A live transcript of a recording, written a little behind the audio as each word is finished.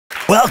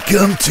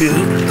Welcome to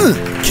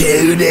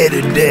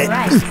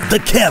the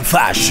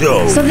Campfire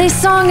Show. So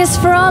this song is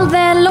for all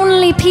the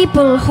lonely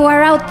people who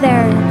are out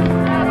there.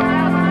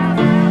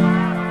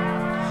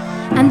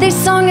 And this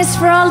song is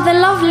for all the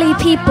lovely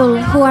people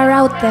who are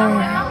out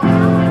there.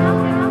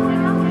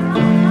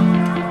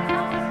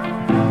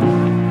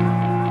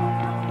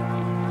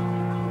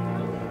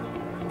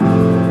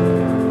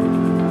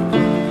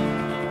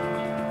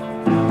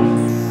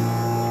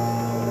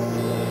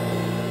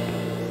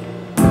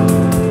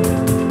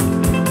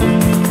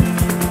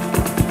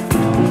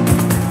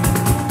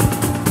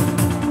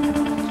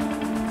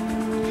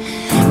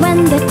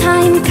 When the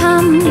time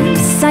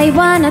comes, I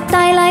wanna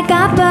die like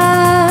a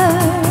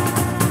bird,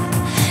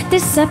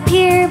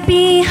 disappear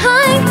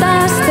behind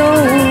the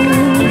stone.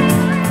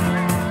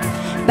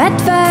 But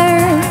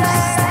first,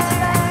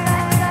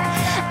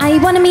 I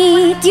wanna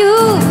meet you,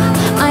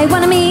 I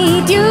wanna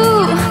meet you,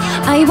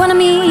 I wanna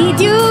meet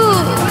you.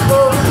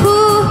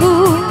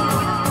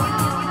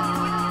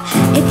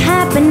 It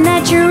happened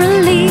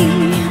naturally,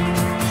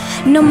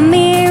 no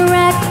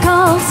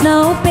miracles,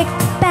 no big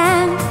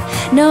bang,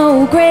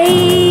 no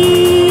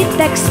great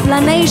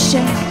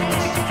explanation.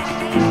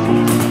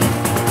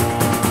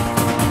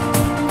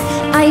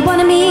 I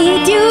wanna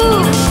meet you,